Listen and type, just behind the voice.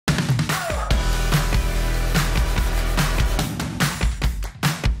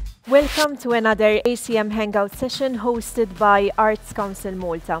Welcome to another ACM Hangout session hosted by Arts Council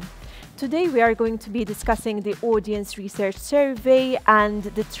Malta. Today we are going to be discussing the audience research survey and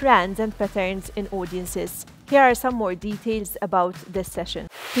the trends and patterns in audiences. Here are some more details about this session.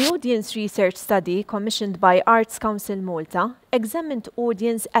 The audience research study commissioned by Arts Council Malta examined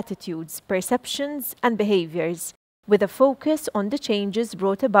audience attitudes, perceptions and behaviours with a focus on the changes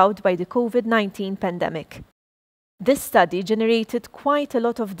brought about by the COVID-19 pandemic. This study generated quite a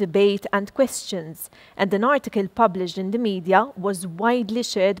lot of debate and questions, and an article published in the media was widely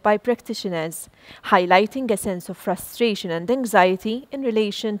shared by practitioners, highlighting a sense of frustration and anxiety in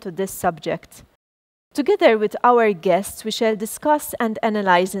relation to this subject. Together with our guests, we shall discuss and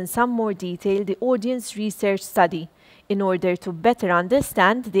analyze in some more detail the audience research study, in order to better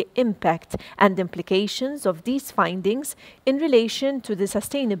understand the impact and implications of these findings in relation to the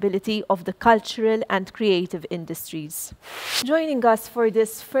sustainability of the cultural and creative industries. Joining us for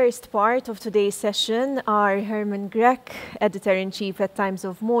this first part of today's session are Herman Grech, Editor-in-Chief at Times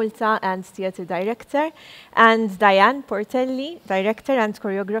of Malta and Theatre Director, and Diane Portelli, Director and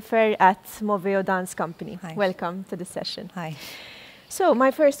Choreographer at Moveo Dance Company. Hi. Welcome to the session. Hi. So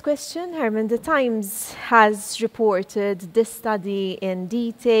my first question, Herman, the Times has reported this study in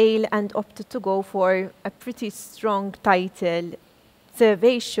detail and opted to go for a pretty strong title.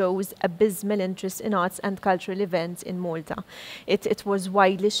 Survey shows abysmal interest in arts and cultural events in Malta. It was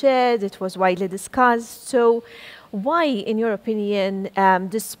widely shared, it was widely discussed. So why, in your opinion,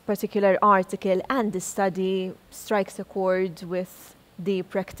 this particular article and the study strikes a chord with the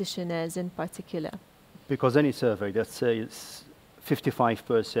practitioners in particular? Because any survey that says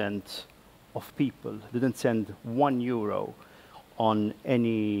 55% of people didn't send €1 on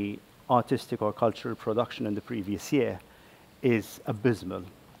any artistic or cultural production in the previous year is abysmal.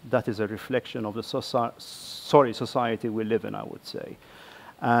 That is a reflection of the society we live in, I would say.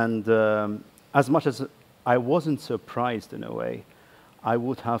 And as much as I wasn't surprised in a way, I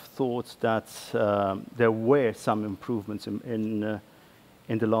would have thought that there were some improvements in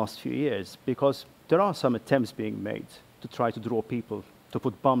the last few years, because there are some attempts being made to try to draw people, to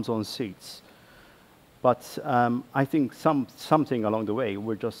put bums on seats. But I think something along the way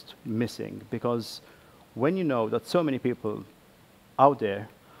we're just missing, because when you know that so many people out there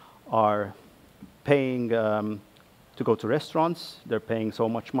are paying to go to restaurants, they're paying so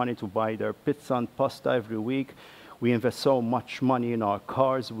much money to buy their pizza and pasta every week, we invest so much money in our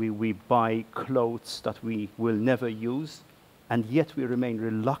cars, we buy clothes that we will never use, and yet we remain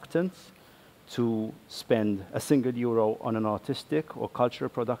reluctant to spend a single euro on an artistic or cultural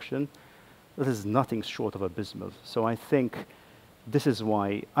production. This is nothing short of abysmal. So I think this is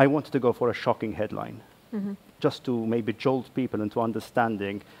why I wanted to go for a shocking headline, just to maybe jolt people into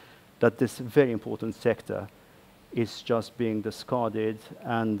understanding that this very important sector is just being discarded,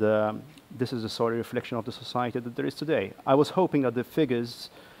 and this is a sorry reflection of the society that there is today. I was hoping that the figures,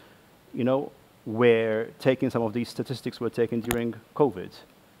 were taken, some of these statistics were taken during COVID.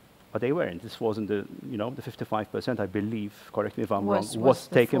 But they weren't. This wasn't the 55%, I believe, correct me if I'm wrong, was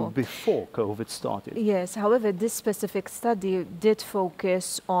taken before COVID started. Yes, however, this specific study did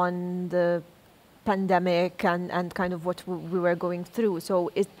focus on the pandemic and kind of what we were going through.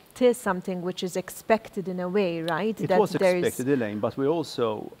 So it is something which is expected in a way, right? It was expected, Elaine, but we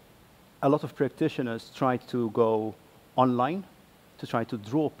also, a lot of practitioners tried to go online to try to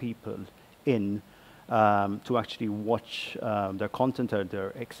draw people in to actually watch their content or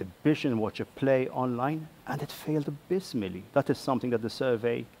their exhibition, watch a play online, and it failed abysmally. That is something that the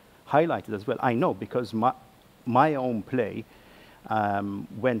survey highlighted as well. I know, because my own play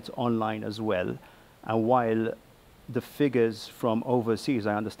went online as well, and while the figures from overseas,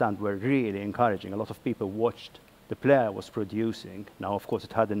 I understand, were really encouraging, a lot of people watched the play I was producing. Now, of course,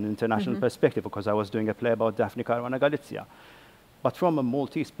 it had an international perspective, because I was doing a play about Daphne Caruana Galizia. But from a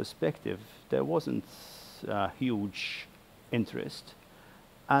Maltese perspective, there wasn't huge interest.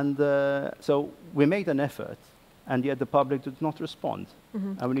 And so we made an effort, and yet the public did not respond.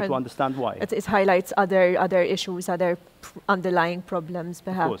 And we need to understand why. It highlights other issues, other underlying problems,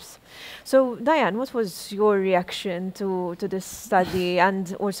 perhaps. So, Diane, what was your reaction to this study?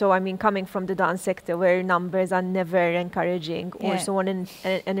 And also, I mean, coming from the dance sector, where numbers are never encouraging, also on an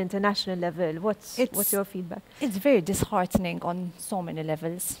international level, what's your feedback? It's very disheartening on so many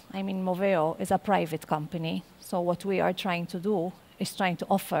levels. I mean, Moveo is a private company, so what we are trying to do is trying to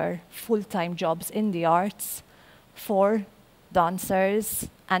offer full-time jobs in the arts for dancers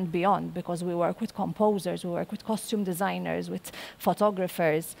and beyond, because we work with composers, we work with costume designers, with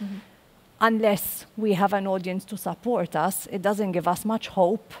photographers. Unless we have an audience to support us, it doesn't give us much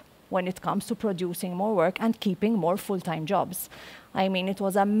hope when it comes to producing more work and keeping more full-time jobs. I mean, it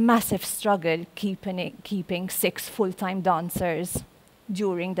was a massive struggle keeping 6 full-time dancers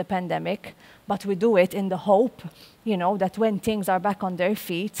during the pandemic, but we do it in the hope, you know, that when things are back on their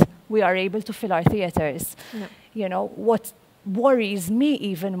feet, we are able to fill our theatres. Yeah. You know, what worries me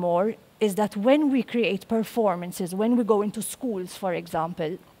even more is that when we create performances, when we go into schools, for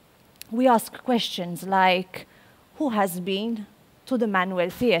example, we ask questions like, who has been to the manual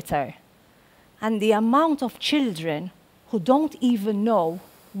theatre? And the amount of children who don't even know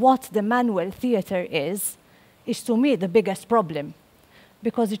what the manual theatre is to me the biggest problem,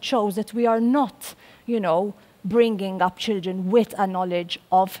 because it shows that we are not, you know, bringing up children with a knowledge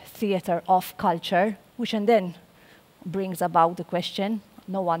of theatre, of culture, which and then brings about the question,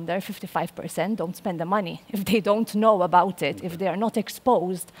 no wonder 55% don't spend the money if they don't know about it, if they are not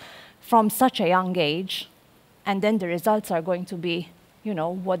exposed from such a young age, and then the results are going to be, you know,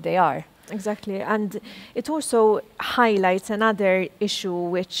 what they are. Exactly, and it also highlights another issue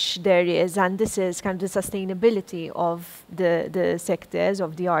which there is, and this is kind of the sustainability of the sectors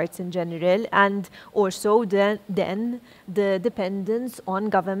of the arts in general, and also then the dependence on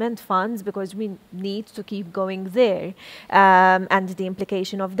government funds, because we need to keep going there, and the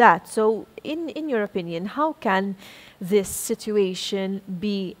implication of that. So in your opinion, how can this situation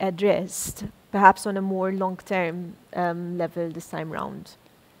be addressed, perhaps on a more long-term level this time round?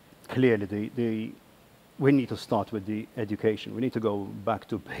 Clearly, we need to start with the education. We need to go back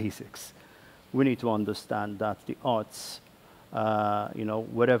to basics. We need to understand that the arts, you know,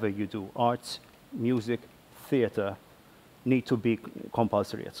 whatever you do, arts, music, theatre, need to be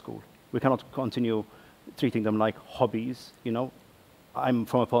compulsory at school. We cannot continue treating them like hobbies, you know. I'm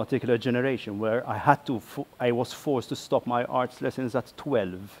from a particular generation where I was forced to stop my arts lessons at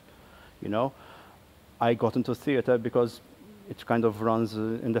 12, you know. I got into theatre because it kind of runs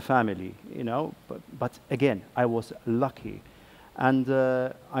in the family, you know. But again, I was lucky. And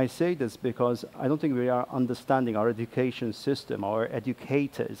I say this because I don't think we are understanding our education system, our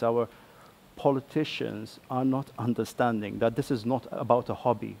educators, our politicians are not understanding that this is not about a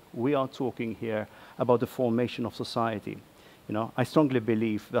hobby. We are talking here about the formation of society. You know, I strongly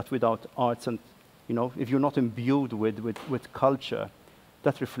believe that without arts and, you know, if you're not imbued with culture,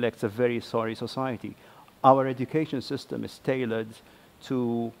 that reflects a very sorry society. Our education system is tailored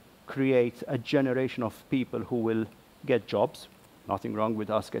to create a generation of people who will get jobs. Nothing wrong with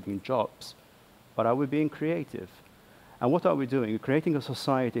us getting jobs, but are we being creative? And what are we doing? We're creating a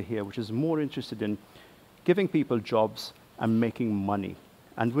society here which is more interested in giving people jobs and making money.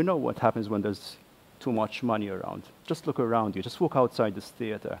 And we know what happens when there's too much money around. Just look around you. Just walk outside this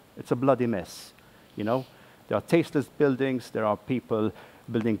theatre. It's a bloody mess, you know? There are tasteless buildings. There are people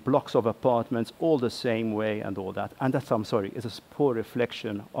building blocks of apartments all the same way and all that. And that's, I'm sorry, is a poor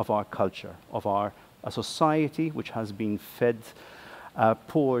reflection of our culture, of a society which has been fed a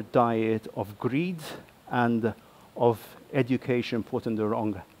poor diet of greed and of education put in the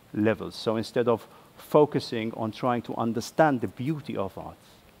wrong levels. So instead of focusing on trying to understand the beauty of art,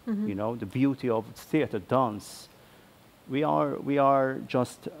 you know, the beauty of theatre, dance, we are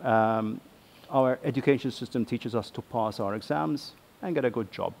just, our education system teaches us to pass our exams and get a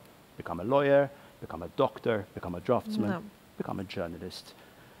good job, become a lawyer, become a doctor, become a draftsman, become a journalist.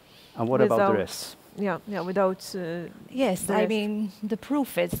 And what about the rest? Yeah, without... yes, I mean, the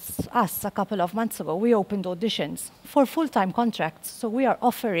proof is us, a couple of months ago, we opened auditions for full-time contracts. So we are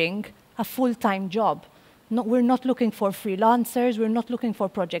offering a full-time job. No, we're not looking for freelancers, we're not looking for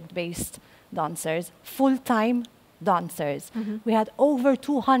project-based dancers, full-time dancers. We had over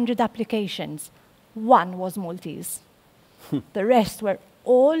 200 applications. One was Maltese. The rest were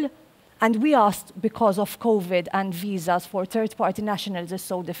all, and we asked, because of COVID and visas for third-party nationals is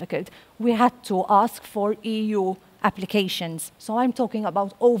so difficult, we had to ask for EU applications. So I'm talking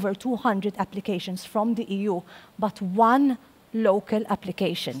about over 200 applications from the EU, but one local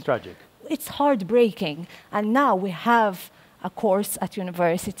application. It's tragic. It's heartbreaking. And now we have a course at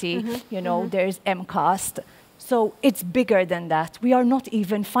university, you know, there's MCAST. So it's bigger than that. We are not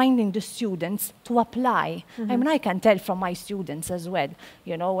even finding the students to apply. I mean, I can tell from my students as well,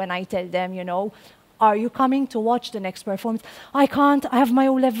 you know, when I tell them, you know, are you coming to watch the next performance? I can't, I have my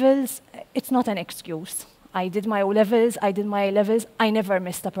O-levels. It's not an excuse. I did my O-levels, I did my A-levels, I never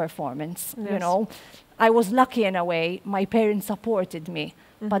missed a performance, you know. I was lucky in a way, my parents supported me,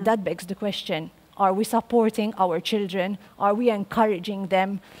 but that begs the question, are we supporting our children? Are we encouraging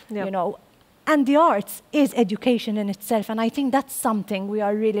them, you know? And the arts is education in itself, and I think that's something we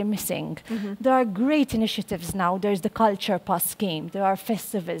are really missing. There are great initiatives now. There's the Culture Pass scheme. There are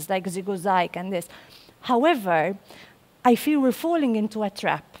festivals like Zigozaic and this. However, I feel we're falling into a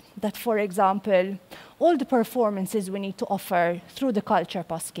trap that, for example, all the performances we need to offer through the Culture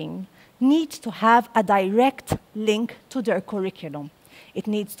Pass scheme need to have a direct link to their curriculum. It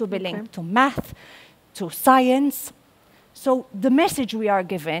needs to be linked to math, to science. So the message we are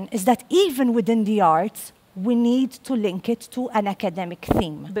given is that even within the arts, we need to link it to an academic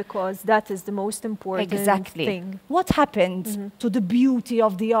theme. Because that is the most important thing. What happened to the beauty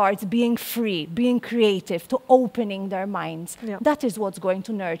of the arts being free, being creative, to opening their minds? Yeah. That is what's going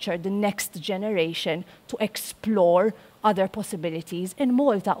to nurture the next generation to explore other possibilities in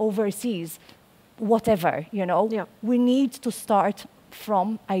Malta, overseas, whatever, you know. Yeah. We need to start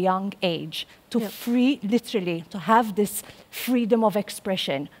from a young age to free, literally, to have this freedom of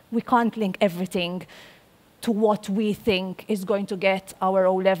expression. We can't link everything to what we think is going to get our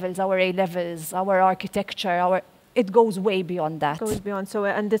O-levels, our A-levels, our architecture, it goes way beyond that. Goes beyond. So,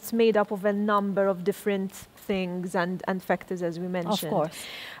 and it's made up of a number of different things and factors, as we mentioned. Of course.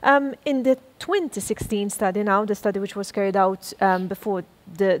 In the 2016 study now, the study which was carried out before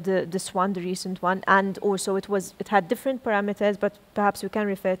this one, the recent one, and also it had different parameters, but perhaps we can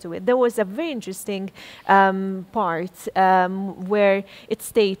refer to it. There was a very interesting part where it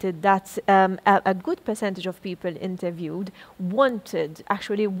stated that a good percentage of people interviewed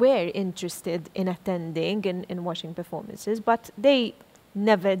were interested in attending, in watching performances, but they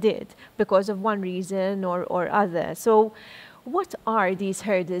never did because of one reason or other. So what are these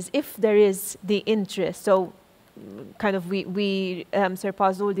hurdles if there is the interest? So kind of we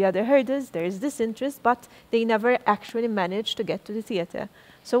surpassed all the other hurdles, there is this interest, but they never actually managed to get to the theatre.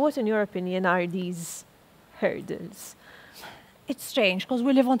 So what, in your opinion, are these hurdles? It's strange because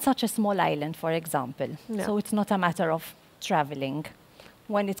we live on such a small island, for example. Yeah. So it's not a matter of traveling.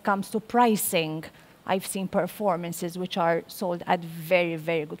 When it comes to pricing, I've seen performances which are sold at very,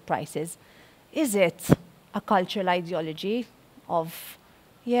 very good prices. Is it a cultural ideology of,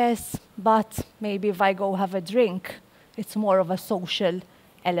 yes, but maybe if I go have a drink, it's more of a social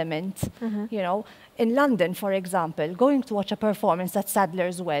element, you know? In London, for example, going to watch a performance at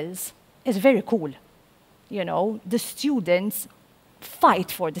Sadler's Wells is very cool. You know, the students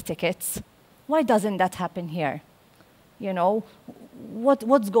fight for the tickets. Why doesn't that happen here? You know,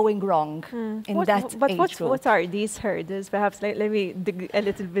 what's going wrong in that age group? What are these hurdles? Perhaps let me dig a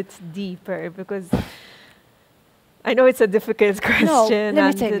little bit deeper, because I know it's a difficult question. No, let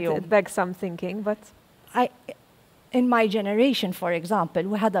me tell you. It begs some thinking, but in my generation, for example,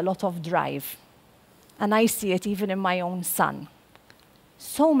 we had a lot of drive. And I see it even in my own son.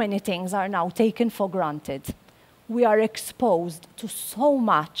 So many things are now taken for granted. We are exposed to so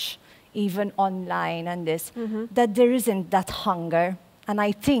much, even online and this, that there isn't that hunger. And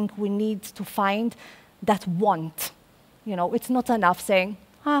I think we need to find that want. You know, it's not enough saying,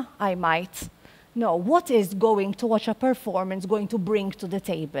 I might. No, what is going to watch a performance going to bring to the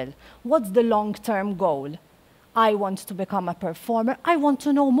table? What's the long-term goal? I want to become a performer. I want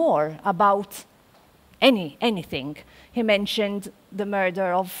to know more about anything. He mentioned the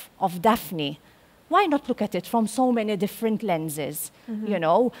murder of Daphne. Why not look at it from so many different lenses, you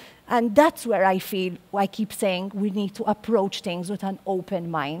know? And that's where I feel, I keep saying, we need to approach things with an open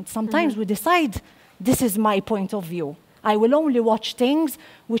mind. Sometimes we decide, this is my point of view. I will only watch things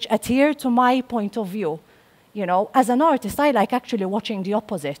which adhere to my point of view. You know, as an artist, I like actually watching the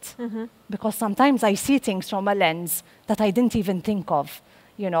opposite, because sometimes I see things from a lens that I didn't even think of.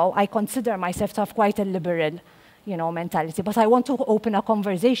 You know, I consider myself to have quite a liberal, you know, mentality, but I want to open a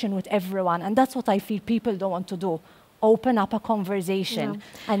conversation with everyone, and that's what I feel people don't want to do. Open up a conversation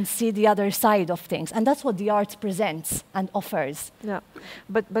and see the other side of things. And that's what the arts presents and offers. Yeah,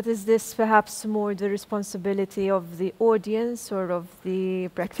 but is this perhaps more the responsibility of the audience or of the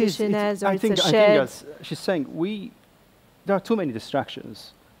practitioners, or it's a shared? I think as she's saying, there are too many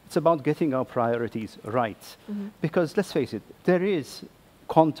distractions. It's about getting our priorities right. Because let's face it, there is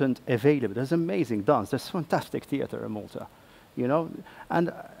content available. There's amazing dance. There's fantastic theatre in Malta. You know, and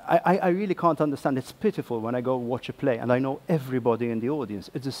I really can't understand. It's pitiful when I go watch a play and I know everybody in the audience.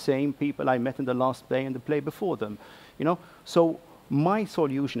 It's the same people I met in the last play and the play before them. You know, so my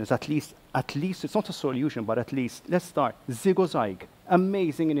solution is at least it's not a solution, but at least let's start. Zigozig,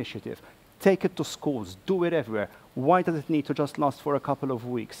 amazing initiative. Take it to schools. Do it everywhere. Why does it need to just last for a couple of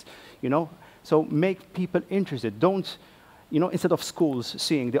weeks? You know, so make people interested. Don't. You know, instead of schools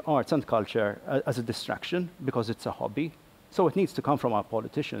seeing the arts and culture as a distraction because it's a hobby. So it needs to come from our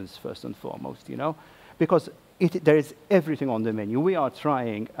politicians first and foremost, you know, because there is everything on the menu. We are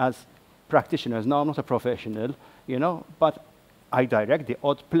trying as practitioners. Now, I'm not a professional, you know, but I direct the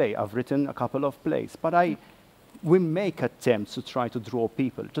odd play. I've written a couple of plays, but we make attempts to try to draw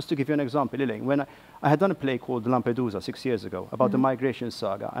people. Just to give you an example, Elaine, when I had done a play called Lampedusa 6 years ago about the migration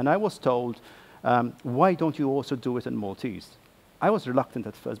saga, and I was told, why don't you also do it in Maltese? I was reluctant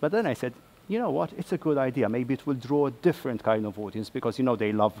at first, but then I said, you know what, it's a good idea. Maybe it will draw a different kind of audience because, you know,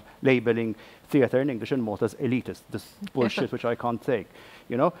 they love labeling theatre in English and Malta as elitist, this bullshit which I can't take,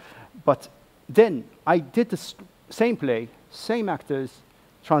 you know. But then I did the same play, same actors,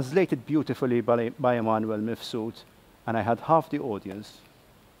 translated beautifully by Emmanuel Mifsud, and I had half the audience.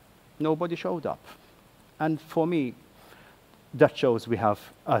 Nobody showed up. And for me, that shows we have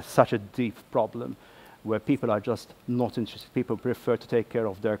such a deep problem where people are just not interested. People prefer to take care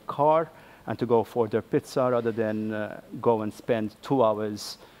of their car and to go for their pizza rather than go and spend 2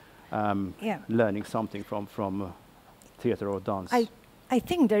 hours learning something from theatre or dance. I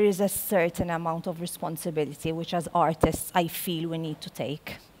think there is a certain amount of responsibility which as artists I feel we need to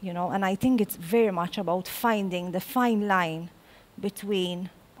take, you know, and I think it's very much about finding the fine line between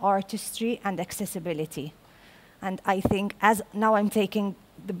artistry and accessibility. And I think as now I'm taking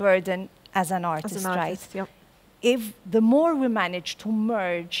the burden as an artist, right? Yep. If the more we manage to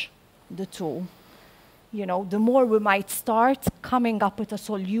merge the two, you know, the more we might start coming up with a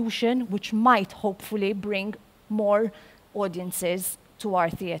solution which might hopefully bring more audiences to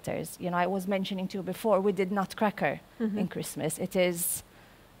our theatres. You know, I was mentioning to you before, we did Nutcracker in Christmas. It is,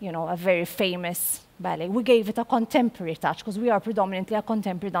 you know, a very famous ballet. We gave it a contemporary touch because we are predominantly a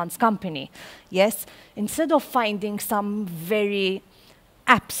contemporary dance company. Yes, instead of finding some very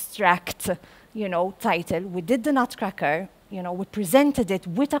abstract, you know, title, we did the Nutcracker, you know, we presented it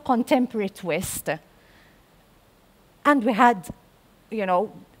with a contemporary twist, and we had, you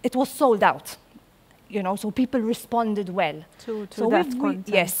know, it was sold out. You know, so people responded well. To that content.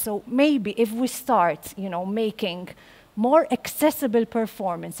 Yes, so maybe if we start, you know, making more accessible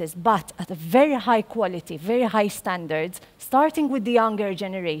performances, but at a very high quality, very high standards, starting with the younger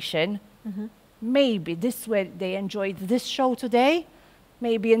generation, maybe this way they enjoyed this show today,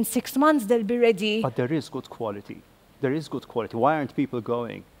 maybe in 6 months they'll be ready. But there is good quality. There is good quality. Why aren't people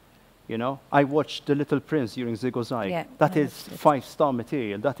going? You know, I watched The Little Prince during Zigozai. Yeah, that is 5-star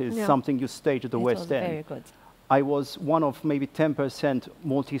material. That is something you stage at the West End. Very good. I was one of maybe 10%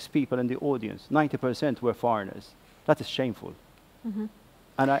 Maltese people in the audience. 90% were foreigners. That is shameful.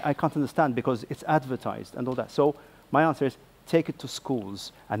 And I can't understand because it's advertised and all that. So my answer is take it to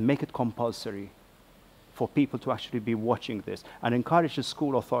schools and make it compulsory for people to actually be watching this and encourage the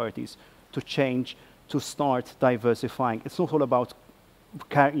school authorities to change, to start diversifying. It's not all about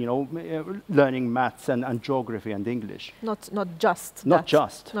learning maths and geography and English. Not just. Not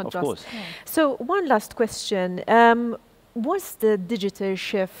just, not of just. course. Yeah. So one last question. Was the digital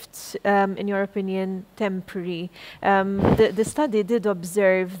shift, in your opinion, temporary? The study did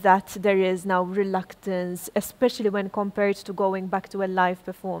observe that there is now reluctance, especially when compared to going back to a live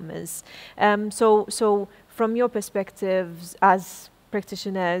performance. So from your perspectives as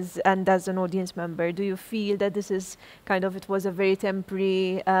practitioners and as an audience member, do you feel that this is kind of, it was a very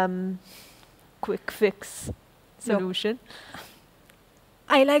temporary, quick fix solution?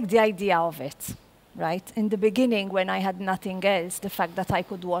 I like the idea of it. Right? In the beginning, when I had nothing else, the fact that I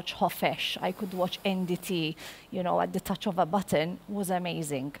could watch Hofesh, I could watch NDT, you know, at the touch of a button was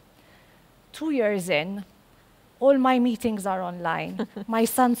amazing. 2 years in, all my meetings are online. My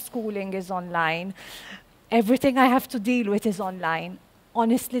son's schooling is online. Everything I have to deal with is online.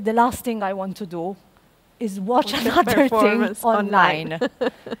 Honestly, the last thing I want to do is watch another thing online.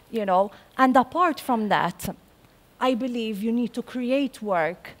 You know? And apart from that, I believe you need to create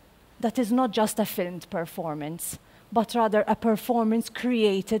work that is not just a filmed performance, but rather a performance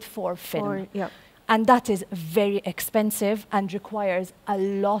created for film. And that is very expensive and requires a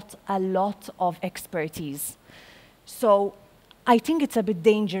lot of expertise. So I think it's a bit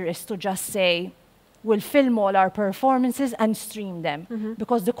dangerous to just say, we'll film all our performances and stream them,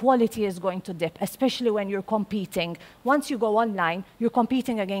 because the quality is going to dip, especially when you're competing. Once you go online, you're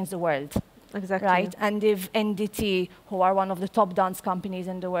competing against the world. Exactly. Right? And if NDT, who are one of the top dance companies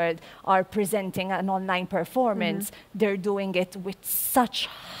in the world, are presenting an online performance, they're doing it with such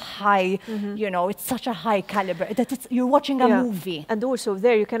high, you know, it's such a high caliber that you're watching a movie. And also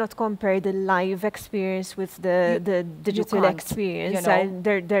there you cannot compare the live experience with the digital experience. You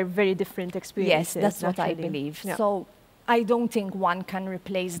know? They're very different experiences. Yes, that's what I believe. Yeah. So I don't think one can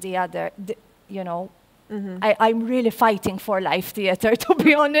replace the other, you know. I'm really fighting for live theatre, to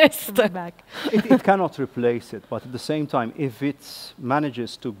be honest. It cannot replace it, but at the same time, if it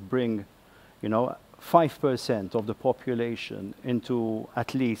manages to bring, you know, 5% of the population into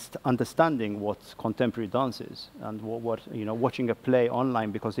at least understanding what contemporary dance is and watching a play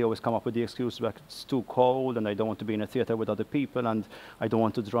online, because they always come up with the excuse that it's too cold and I don't want to be in a theater with other people and I don't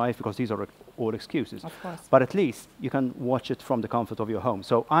want to drive, because these are all excuses. Of course. But at least you can watch it from the comfort of your home.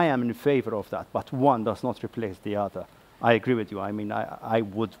 So I am in favor of that, but one does not replace the other. I agree with you. I mean, I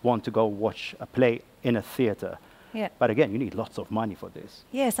would want to go watch a play in a theater. Yeah. But again, you need lots of money for this.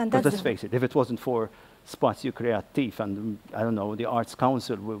 Yes, and But that's let's face it, if it wasn't for Spazio Creativ and, I don't know, the Arts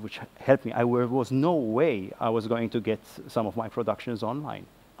Council, which helped me, there was no way I was going to get some of my productions online.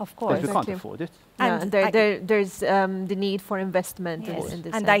 of course. Because we can't afford it. Yeah, And and there's the need for investment Yes. in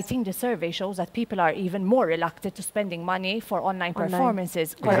this And sense. I think the survey shows that people are even more reluctant to spending money for online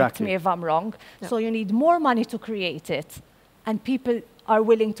performances. Correct Exactly. me if I'm wrong. Yeah. So you need more money to create it, and people are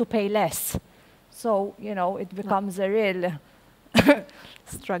willing to pay less. So, you know, it becomes a real,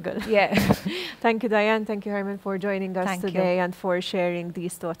 struggle. yeah. Thank you, Diane. Thank you, Herman, for joining us Thank you. today and for sharing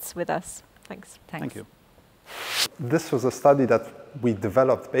these thoughts with us. Thanks. Thank you. This was a study that we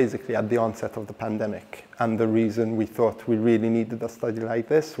developed basically at the onset of the pandemic. And the reason we thought we really needed a study like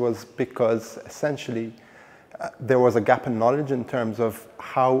this was because essentially there was a gap in knowledge in terms of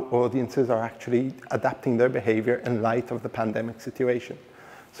how audiences are actually adapting their behavior in light of the pandemic situation.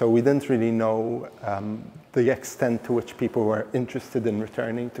 So we didn't really know the extent to which people were interested in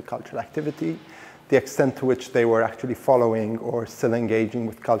returning to cultural activity, the extent to which they were actually following or still engaging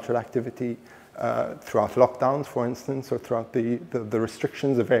with cultural activity throughout lockdowns, for instance, or throughout the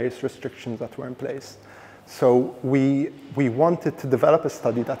restrictions, the various restrictions that were in place. So we wanted to develop a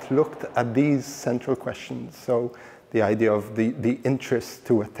study that looked at these central questions. So the idea of the interest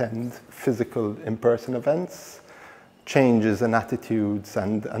to attend physical in-person events, changes in attitudes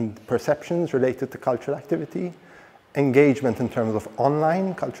and perceptions related to cultural activity, engagement in terms of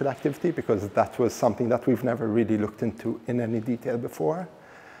online cultural activity, because that was something that we've never really looked into in any detail before,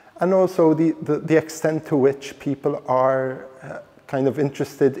 and also the extent to which people are kind of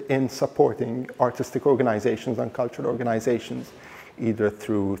interested in supporting artistic organizations and cultural organizations, either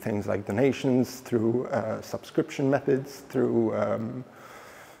through things like donations, through subscription methods, through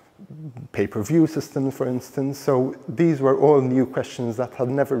pay-per-view systems, for instance. So these were all new questions that had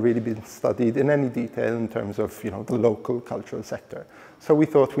never really been studied in any detail in terms of, you know, the local cultural sector. So we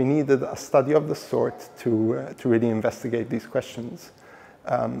thought we needed a study of the sort to really investigate these questions.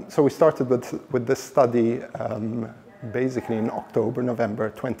 So we started with this study basically in October, November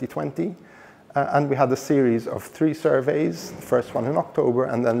 2020. And we had a series of 3 surveys, the first one in October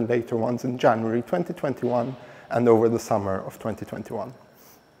and then later ones in January 2021 and over the summer of 2021.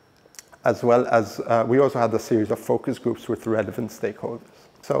 As well as we also had a series of focus groups with relevant stakeholders.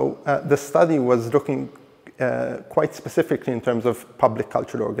 So the study was looking quite specifically in terms of public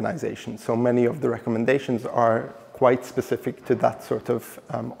cultural organizations. So many of the recommendations are quite specific to that sort of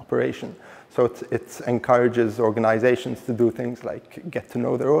operation. So it encourages organizations to do things like get to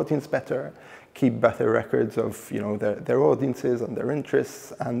know their audience better, keep better records of, you know, their audiences and their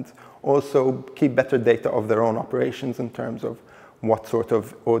interests, and also keep better data of their own operations in terms of what sort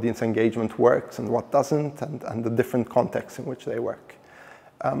of audience engagement works and what doesn't, and the different contexts in which they work.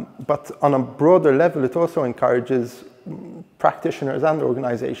 But on a broader level, it also encourages practitioners and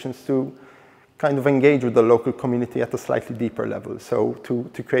organizations to kind of engage with the local community at a slightly deeper level. So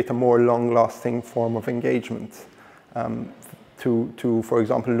to create a more long-lasting form of engagement. To, for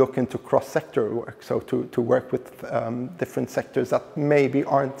example, look into cross-sector work. So to work with different sectors that maybe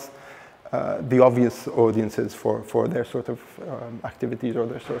aren't the obvious audiences for their sort of activities or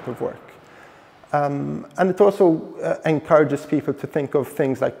their sort of work. And it also encourages people to think of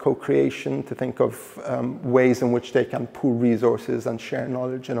things like co-creation, to think of ways in which they can pool resources and share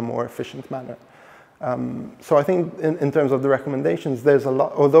knowledge in a more efficient manner. So I think in terms of the recommendations, there's a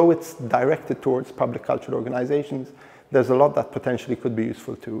lot, although it's directed towards public cultural organizations, there's a lot that potentially could be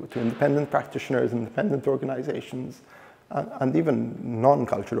useful to independent practitioners, independent organizations, and even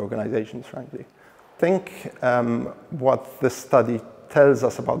non-cultural organizations, frankly. I think what this study tells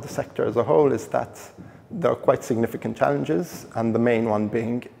us about the sector as a whole is that there are quite significant challenges, and the main one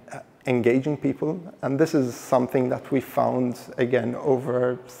being engaging people. And this is something that we found, again,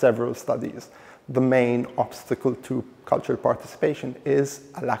 over several studies. The main obstacle to cultural participation is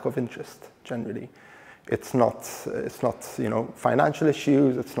a lack of interest, generally. It's not you know, financial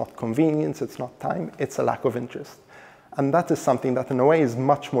issues, it's not convenience, it's not time, it's a lack of interest. And that is something that in a way is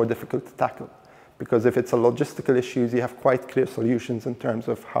much more difficult to tackle, because if it's a logistical issue, you have quite clear solutions in terms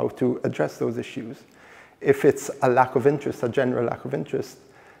of how to address those issues. If it's a lack of interest, a general lack of interest,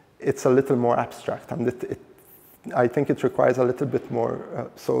 it's a little more abstract, and I think it requires a little bit more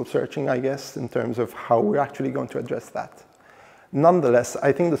soul searching, I guess, in terms of how we're actually going to address that. Nonetheless,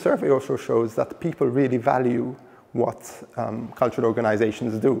 I think the survey also shows that people really value what cultural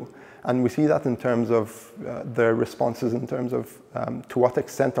organizations do. And we see that in terms of their responses, in terms of to what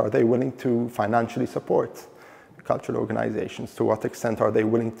extent are they willing to financially support cultural organizations, to what extent are they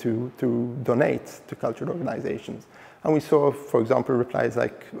willing to donate to cultural organizations. And we saw, for example, replies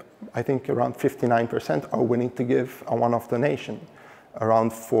like, I think around 59% are willing to give a one-off donation.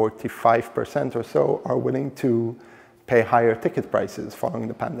 Around 45% or so are willing to pay higher ticket prices following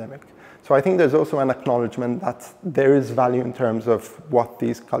the pandemic. So I think there's also an acknowledgement that there is value in terms of what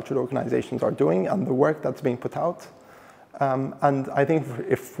these cultural organizations are doing and the work that's being put out. And I think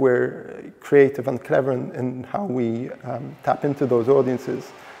if we're creative and clever in how we tap into those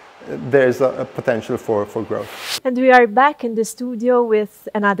audiences, there's a potential for growth. And we are back in the studio with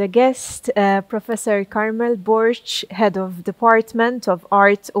another guest, Professor Carmel Borch, Head of Department of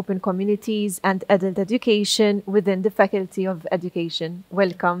Art, Open Communities and Adult Education within the Faculty of Education.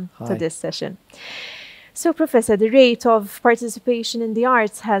 Welcome to this session. So, Professor, the rate of participation in the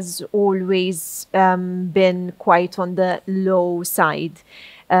arts has always been quite on the low side.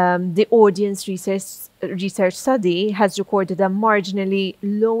 The audience research study has recorded a marginally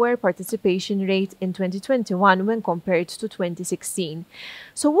lower participation rate in 2021 when compared to 2016.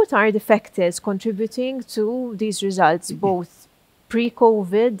 So what are the factors contributing to these results, both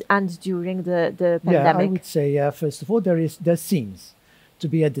pre-COVID and during the pandemic? Yeah, I would say, first of all, there seems to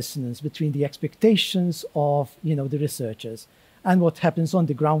be a dissonance between the expectations of the researchers and what happens on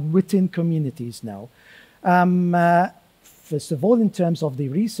the ground within communities now. First of all, in terms of the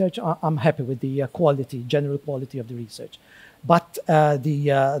research, I'm happy with the general quality of the research. But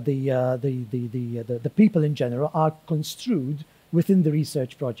the people in general are construed within the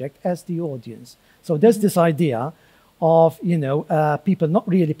research project as the audience. So there's this idea of people not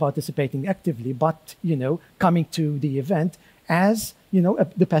really participating actively, but coming to the event as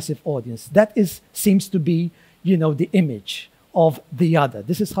the passive audience. That seems to be the image of the other.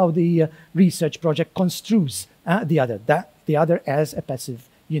 This is how the research project construes the other as a passive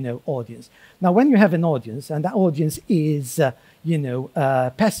audience. Now, when you have an audience and that audience is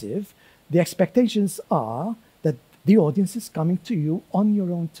passive, the expectations are that the audience is coming to you on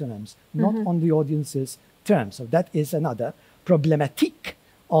your own terms, not on the audience's terms. So that is another problematic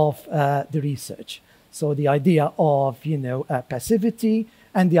of the research. So the idea of passivity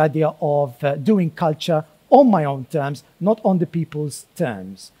and the idea of doing culture on my own terms, not on the people's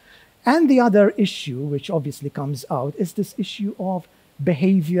terms. And the other issue, which obviously comes out, is this issue of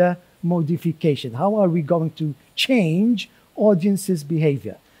behavior modification. How are we going to change audiences'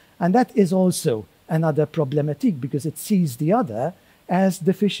 behavior? And that is also another problematic because it sees the other as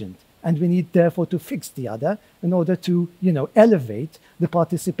deficient. And we need, therefore, to fix the other in order to, elevate the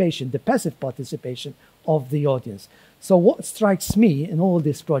participation, the passive participation of the audience. So what strikes me in all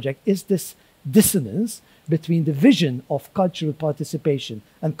this project is this dissonance between the vision of cultural participation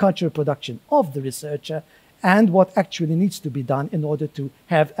and cultural production of the researcher and what actually needs to be done in order to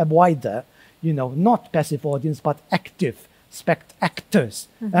have a wider, not passive audience, but active actors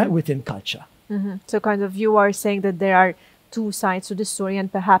within culture. So kind of you are saying that there are two sides to the story,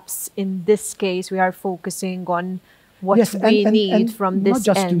 and perhaps in this case we are focusing on what we need from this not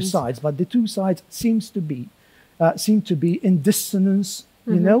just end. two sides, but the two sides seem to be in dissonance,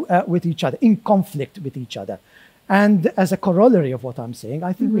 with each other, in conflict with each other. And as a corollary of what I'm saying,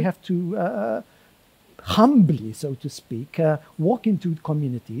 I think we have to humbly, so to speak, walk into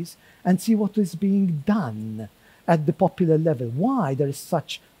communities and see what is being done at the popular level. Why there is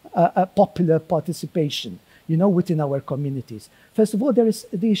such a popular participation, within our communities. First of all, there is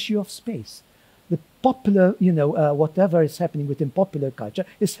the issue of space. The popular, whatever is happening within popular culture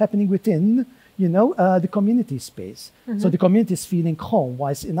is happening within, the community space. So the community is feeling home,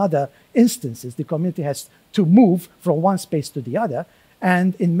 whilst in other instances, the community has to move from one space to the other.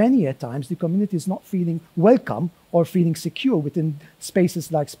 And in many a times, the community is not feeling welcome or feeling secure within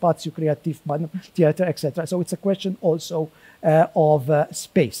spaces like Spazio Creative, Theatre, etc. So it's a question also of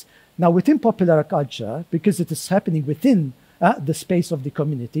space. Now, within popular culture, because it is happening within the space of the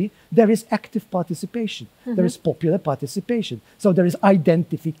community, there is active participation. There is popular participation. So there is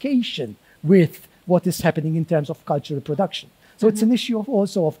identification with what is happening in terms of cultural production. So it's an issue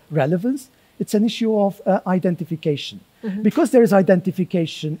also of relevance. It's an issue of identification. Because there is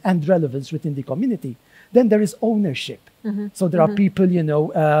identification and relevance within the community, then there is ownership. So there are people,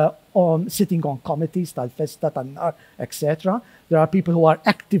 sitting on committees, Tal-Festa, Tannar, etc. There are people who are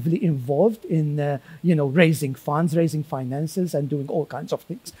actively involved in, raising funds, raising finances, and doing all kinds of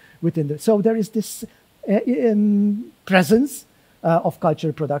things within the. So there is this presence of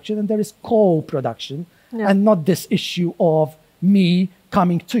cultural production, and there is co-production, and not this issue of me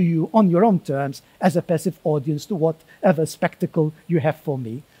coming to you on your own terms as a passive audience to whatever spectacle you have for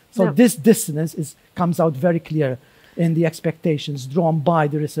me. So this dissonance comes out very clear in the expectations drawn by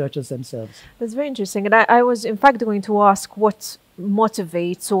the researchers themselves. That's very interesting. And I was, in fact, going to ask what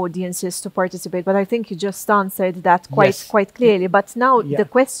motivates audiences to participate, but I think you just answered that quite clearly. But now the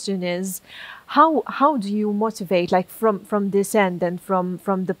question is, how do you motivate, like from this end and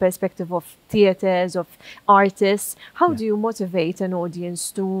from the perspective of theatres, of artists, how do you motivate an audience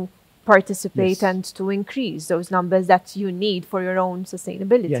to participate and to increase those numbers that you need for your own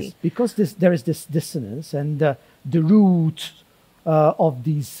sustainability? Yes, because there is this dissonance, and the root of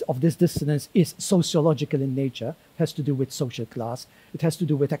this dissonance is sociological in nature, has to do with social class, it has to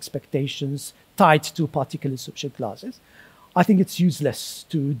do with expectations tied to particular social classes. I think it's useless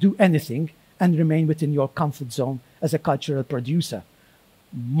to do anything and remain within your comfort zone as a cultural producer.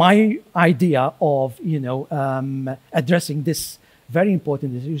 My idea of addressing this very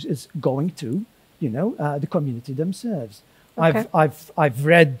important issue is going to the community themselves. Okay. I've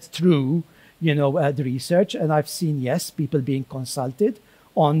read through the research, and I've seen, yes, people being consulted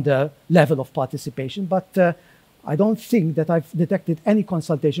on the level of participation, but I don't think that I've detected any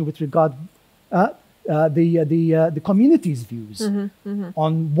consultation with regard the community's views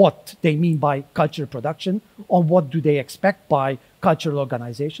on what they mean by cultural production, or what do they expect by cultural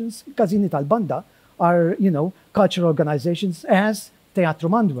organizations. Casini Talbanda are, cultural organizations as Teatro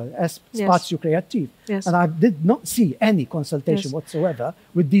Manuel, as Spazio Creative. Yes. And I did not see any consultation whatsoever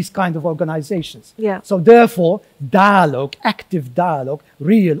with these kind of organizations. Yeah. So therefore, dialogue, active dialogue,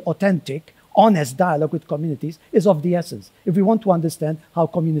 real, authentic, honest dialogue with communities is of the essence if we want to understand how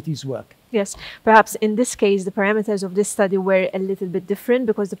communities work. Yes, perhaps in this case, the parameters of this study were a little bit different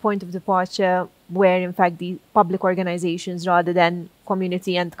because the point of departure were, in fact, the public organizations rather than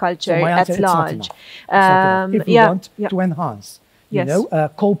community and culture at large. If we want to enhance,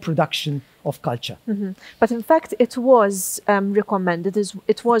 co-production of culture. But in fact, it was recommended,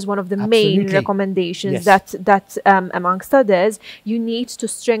 it was one of the main recommendations that amongst others, you need to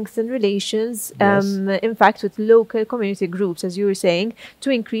strengthen relations, in fact, with local community groups, as you were saying,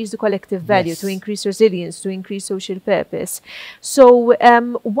 to increase the collective value, to increase resilience, to increase social purpose. So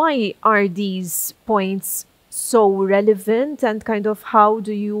why are these points so relevant, and kind of how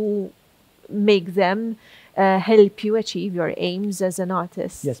do you make them help you achieve your aims as an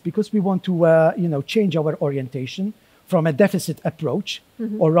artist? Yes, because we want to, change our orientation from a deficit approach,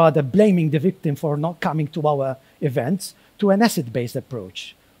 or rather blaming the victim for not coming to our events, to an asset-based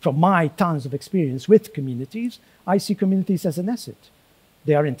approach. From my tons of experience with communities, I see communities as an asset.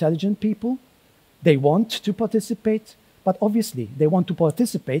 They are intelligent people. They want to participate, but obviously they want to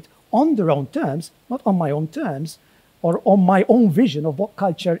participate on their own terms, not on my own terms, or on my own vision of what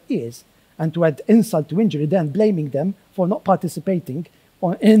culture is. And to add insult to injury, then blaming them for not participating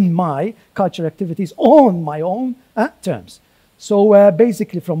in my cultural activities on my own terms. So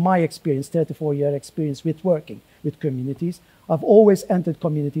basically, from my experience, 34-year experience with working with communities, I've always entered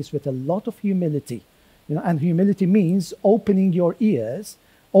communities with a lot of humility. And humility means opening your ears,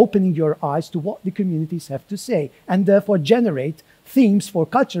 opening your eyes to what the communities have to say, and therefore generate themes for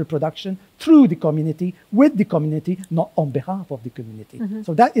cultural production through the community, with the community, not on behalf of the community.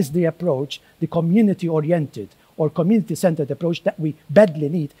 So that is the approach, the community-oriented or community-centered approach that we badly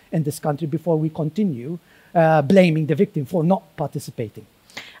need in this country before we continue blaming the victim for not participating.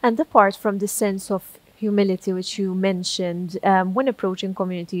 And apart from the sense of humility which you mentioned, when approaching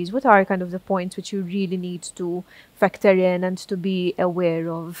communities, what are kind of the points which you really need to factor in and to be aware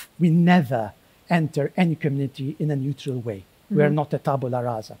of? We never enter any community in a neutral way. We are not a tabula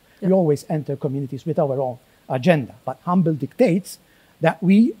rasa. We always enter communities with our own agenda. But humble dictates that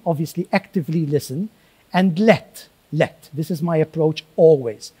we obviously actively listen and let, this is my approach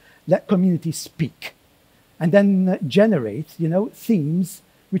always, let communities speak. And then generate, themes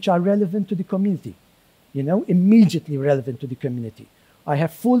which are relevant to the community, immediately relevant to the community. I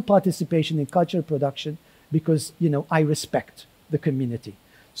have full participation in cultural production because, I respect the community.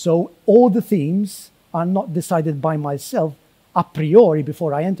 So all the themes are not decided by myself a priori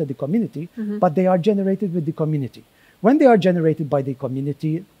before I enter the community, but they are generated with the community. When they are generated by the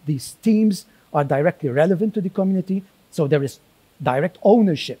community, these themes are directly relevant to the community, so there is direct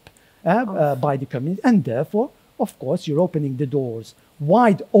ownership by the community, and therefore, of course, you're opening the doors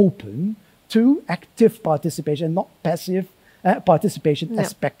wide open to active participation, not passive participation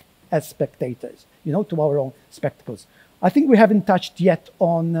as spectators, to our own spectacles. I think we haven't touched yet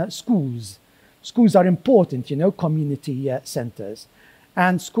on schools. Schools are important, community centers.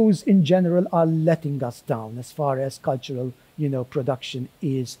 And schools in general are letting us down as far as cultural, production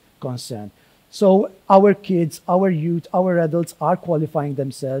is concerned. So our kids, our youth, our adults are qualifying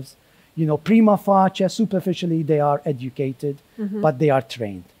themselves. Prima facie, superficially, they are educated, but they are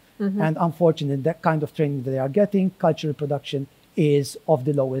trained. And unfortunately, that kind of training that they are getting, cultural production is of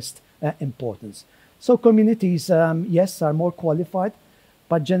the lowest importance. So communities, yes, are more qualified,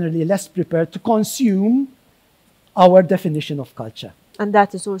 but generally less prepared to consume our definition of culture. And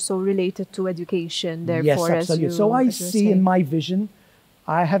that is also related to education, therefore, yes, absolutely. So I see in my vision,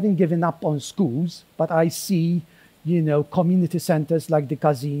 I haven't given up on schools, but I see, community centers like the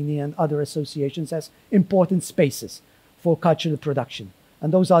Casini and other associations as important spaces for cultural production.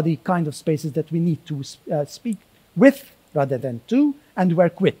 And those are the kind of spaces that we need to speak with rather than to, and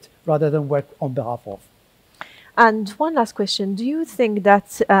work with rather than work on behalf of. And one last question. Do you think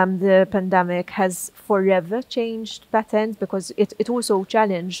that the pandemic has forever changed patterns? Because it also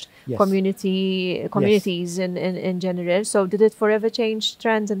challenged communities in general. So did it forever change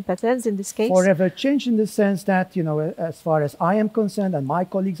trends and patterns in this case? Forever change in the sense that, as far as I am concerned and my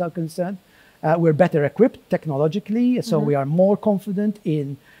colleagues are concerned, we're better equipped technologically. So we are more confident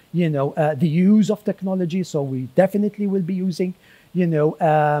in, the use of technology. So we definitely will be using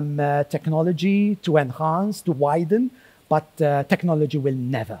technology to enhance, to widen, but technology will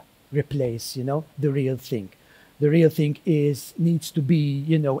never replace, the real thing. The real thing needs to be,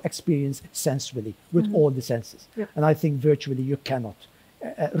 experienced sensually with all the senses. Yep. And I think virtually you cannot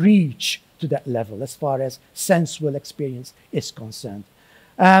reach to that level as far as sensual experience is concerned.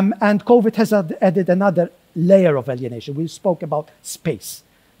 And COVID has added another layer of alienation. We spoke about space.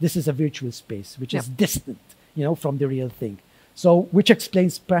 This is a virtual space, which is distant, from the real thing. So, which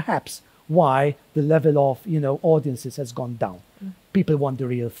explains perhaps why the level of, audiences has gone down. People want the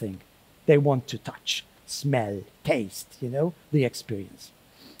real thing. They want to touch, smell, taste, the experience.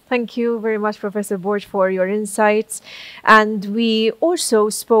 Thank you very much, Professor Borg, for your insights. And we also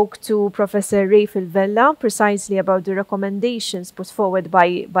spoke to Professor Rafil Vella precisely about the recommendations put forward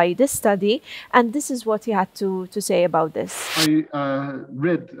by this study. And this is what he had to say about this. I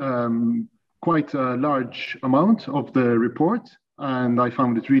read quite a large amount of the report, and I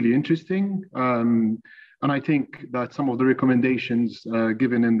found it really interesting. And I think that some of the recommendations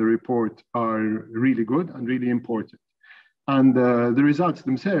given in the report are really good and really important. And the results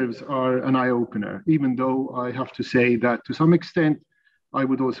themselves are an eye-opener, even though I have to say that to some extent, I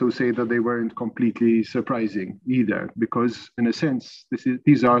would also say that they weren't completely surprising either, because in a sense,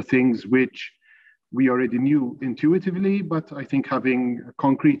 these are things which we already knew intuitively, but I think having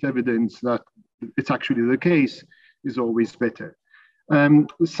concrete evidence that it's actually the case is always better.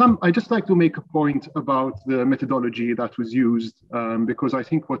 I just like to make a point about the methodology that was used, because I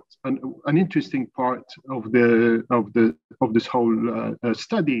think what an interesting part of this whole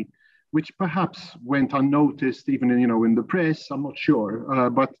study, which perhaps went unnoticed even in the press, I'm not sure,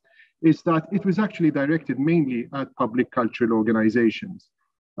 but is that it was actually directed mainly at public cultural organizations,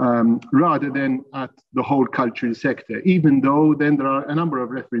 rather than at the whole cultural sector, even though then there are a number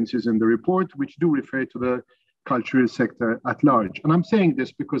of references in the report which do refer to the cultural sector at large. And I'm saying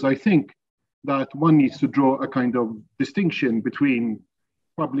this because I think that one needs to draw a kind of distinction between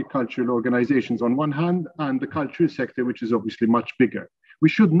public cultural organizations on one hand and the cultural sector, which is obviously much bigger. We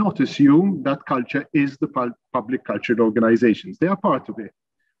should not assume that culture is the public cultural organizations. They are part of it,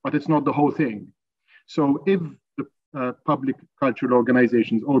 but it's not the whole thing. So if the public cultural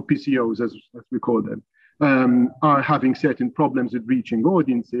organizations, or PCOs as we call them, are having certain problems with reaching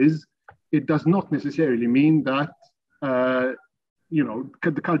audiences, it does not necessarily mean that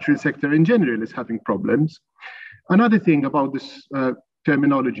the cultural sector in general is having problems. Another thing about this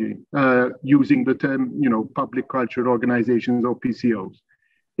terminology, using the term public cultural organizations or PCOs,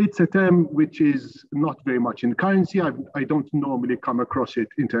 it's a term which is not very much in currency. I don't normally come across it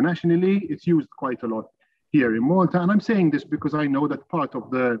internationally. It's used quite a lot here in Malta, and I'm saying this because I know that part of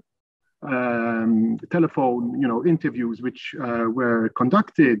the telephone interviews which were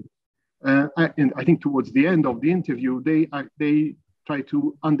conducted, and I think towards the end of the interview, they try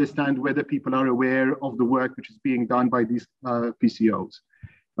to understand whether people are aware of the work which is being done by these PCOs.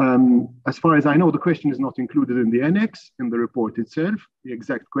 As far as I know, the question is not included in the annex, in the report itself, the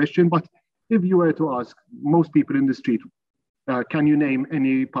exact question. But if you were to ask most people in the street, can you name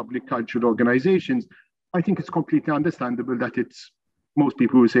any public cultural organizations? I think it's completely understandable that most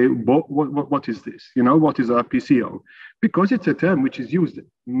people will say, what is this? What is a PCO? Because it's a term which is used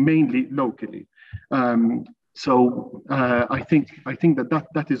mainly locally. So I think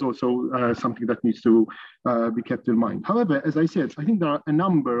that is also something that needs to be kept in mind. However, as I said, I think there are a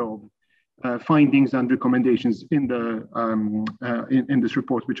number of findings and recommendations in the in this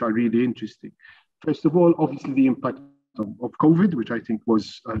report, which are really interesting. First of all, obviously the impact of COVID, which I think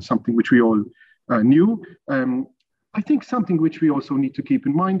was something which we all knew. I think something which we also need to keep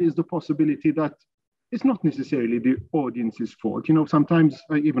in mind is the possibility that it's not necessarily the audience's fault. You know, sometimes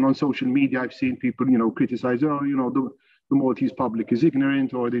even on social media, I've seen people, you know, criticize, oh, you know, the Maltese public is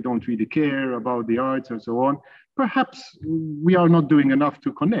ignorant, or they don't really care about the arts and so on. Perhaps we are not doing enough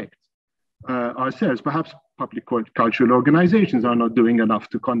to connect ourselves. Perhaps public cultural organizations are not doing enough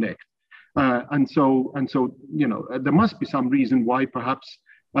to connect. And so, you know, there must be some reason why perhaps,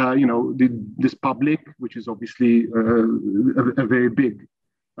 you know, this public, which is obviously a very big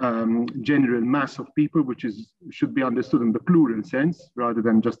general mass of people, which should be understood in the plural sense rather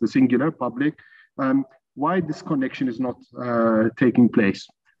than just the singular public, why this connection is not taking place,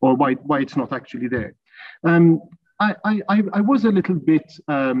 or why it's not actually there. I was a little bit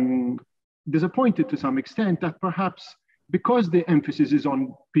disappointed to some extent that perhaps because the emphasis is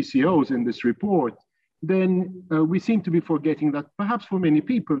on PCOs in this report, then we seem to be forgetting that perhaps for many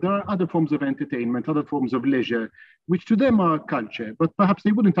people, there are other forms of entertainment, other forms of leisure, which to them are culture, but perhaps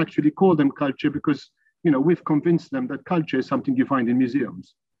they wouldn't actually call them culture because, you know, we've convinced them that culture is something you find in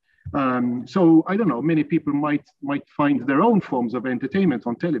museums. So I don't know, many people might find their own forms of entertainment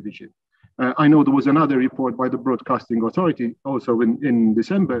on television. I know there was another report by the Broadcasting Authority also in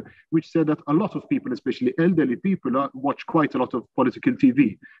December, which said that a lot of people, especially elderly people, watch quite a lot of political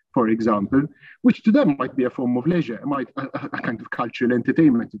TV, for example, which to them might be a form of leisure, a kind of cultural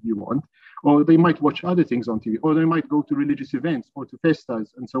entertainment, if you want, or they might watch other things on TV, or they might go to religious events or to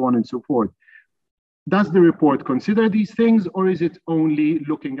festas and so on and so forth. Does the report consider these things, or is it only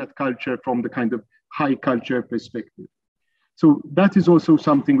looking at culture from the kind of high culture perspective? So that is also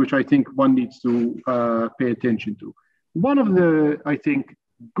something which I think one needs to pay attention to. One of the, I think,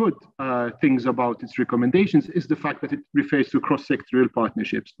 good things about its recommendations is the fact that it refers to cross-sectoral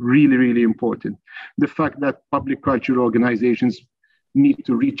partnerships, really, really important. The fact that public cultural organizations need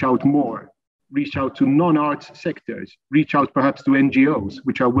to reach out more, reach out to non-arts sectors, reach out perhaps to NGOs,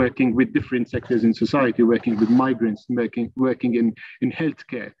 which are working with different sectors in society, working with migrants, working in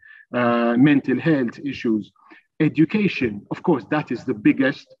healthcare, mental health issues. Education, of course, that is the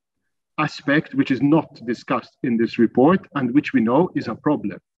biggest aspect which is not discussed in this report and which we know is a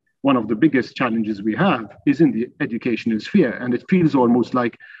problem. One of the biggest challenges we have is in the educational sphere. And it feels almost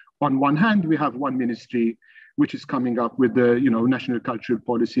like on one hand, we have one ministry which is coming up with the National Cultural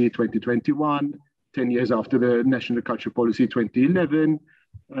Policy 2021, 10 years after the National Cultural Policy 2011.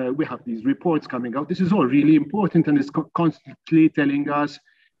 We have these reports coming out. This is all really important and it's constantly telling us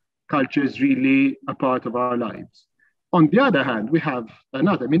culture is really a part of our lives. On the other hand, we have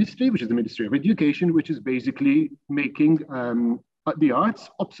another ministry, which is the Ministry of Education, which is basically making the arts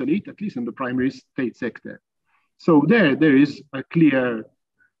obsolete, at least in the primary state sector. So there is a clear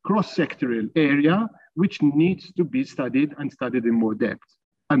cross-sectoral area which needs to be studied and studied in more depth.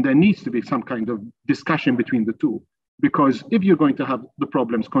 And there needs to be some kind of discussion between the two. Because if you're going to have the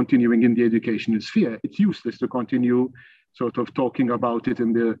problems continuing in the educational sphere, it's useless to continue sort of talking about it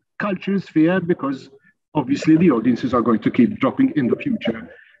in the cultural sphere, because obviously the audiences are going to keep dropping in the future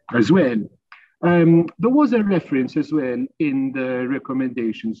as well. There was a reference as well in the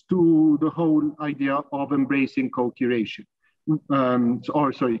recommendations to the whole idea of embracing co-creation,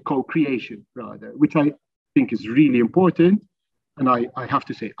 co-creation rather, which I think is really important. And I have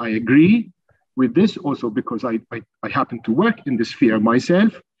to say, I agree with this also because I happen to work in this sphere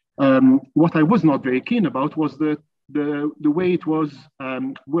myself. What I was not very keen about was the way it was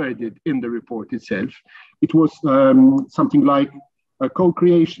worded in the report itself. It was something like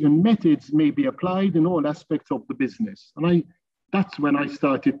co-creation methods may be applied in all aspects of the business. And that's when I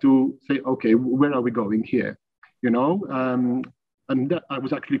started to say, okay, where are we going here? And I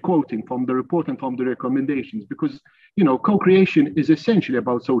was actually quoting from the report and from the recommendations because, co-creation is essentially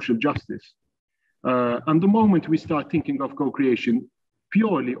about social justice. And the moment we start thinking of co-creation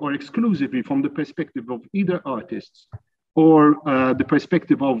purely or exclusively from the perspective of either artists or the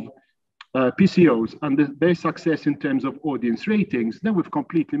perspective of PCOs and their success in terms of audience ratings, then we've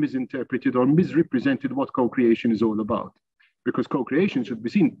completely misinterpreted or misrepresented what co-creation is all about. Because co-creation should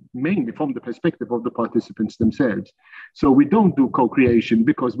be seen mainly from the perspective of the participants themselves. So we don't do co-creation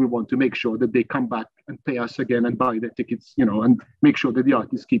because we want to make sure that they come back and pay us again and buy their tickets, and make sure that the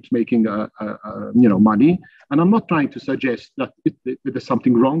artist keeps making, money. And I'm not trying to suggest that there's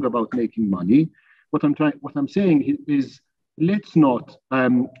something wrong about making money. What I'm saying is, let's not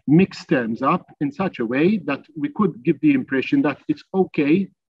mix terms up in such a way that we could give the impression that it's okay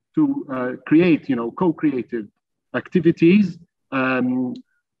to create, co-creative activities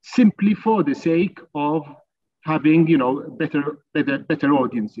simply for the sake of having, better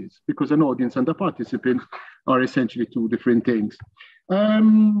audiences, because an audience and a participant are essentially two different things.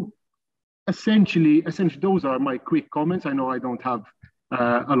 Essentially, those are my quick comments. I know I don't have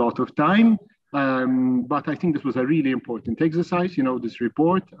a lot of time, but I think this was a really important exercise, this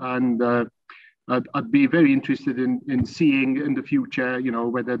report, and I'd be very interested in seeing in the future,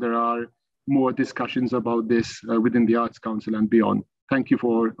 whether there are more discussions about this within the Arts Council and beyond. Thank you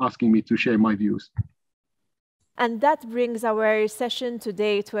for asking me to share my views. And that brings our session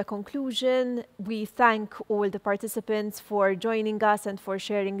today to a conclusion. We thank all the participants for joining us and for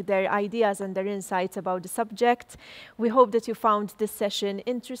sharing their ideas and their insights about the subject. We hope that you found this session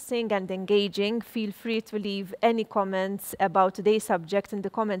interesting and engaging. Feel free to leave any comments about today's subject in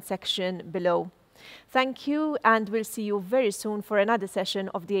the comment section below. Thank you, and we'll see you very soon for another session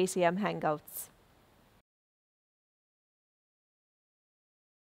of the ACM Hangouts.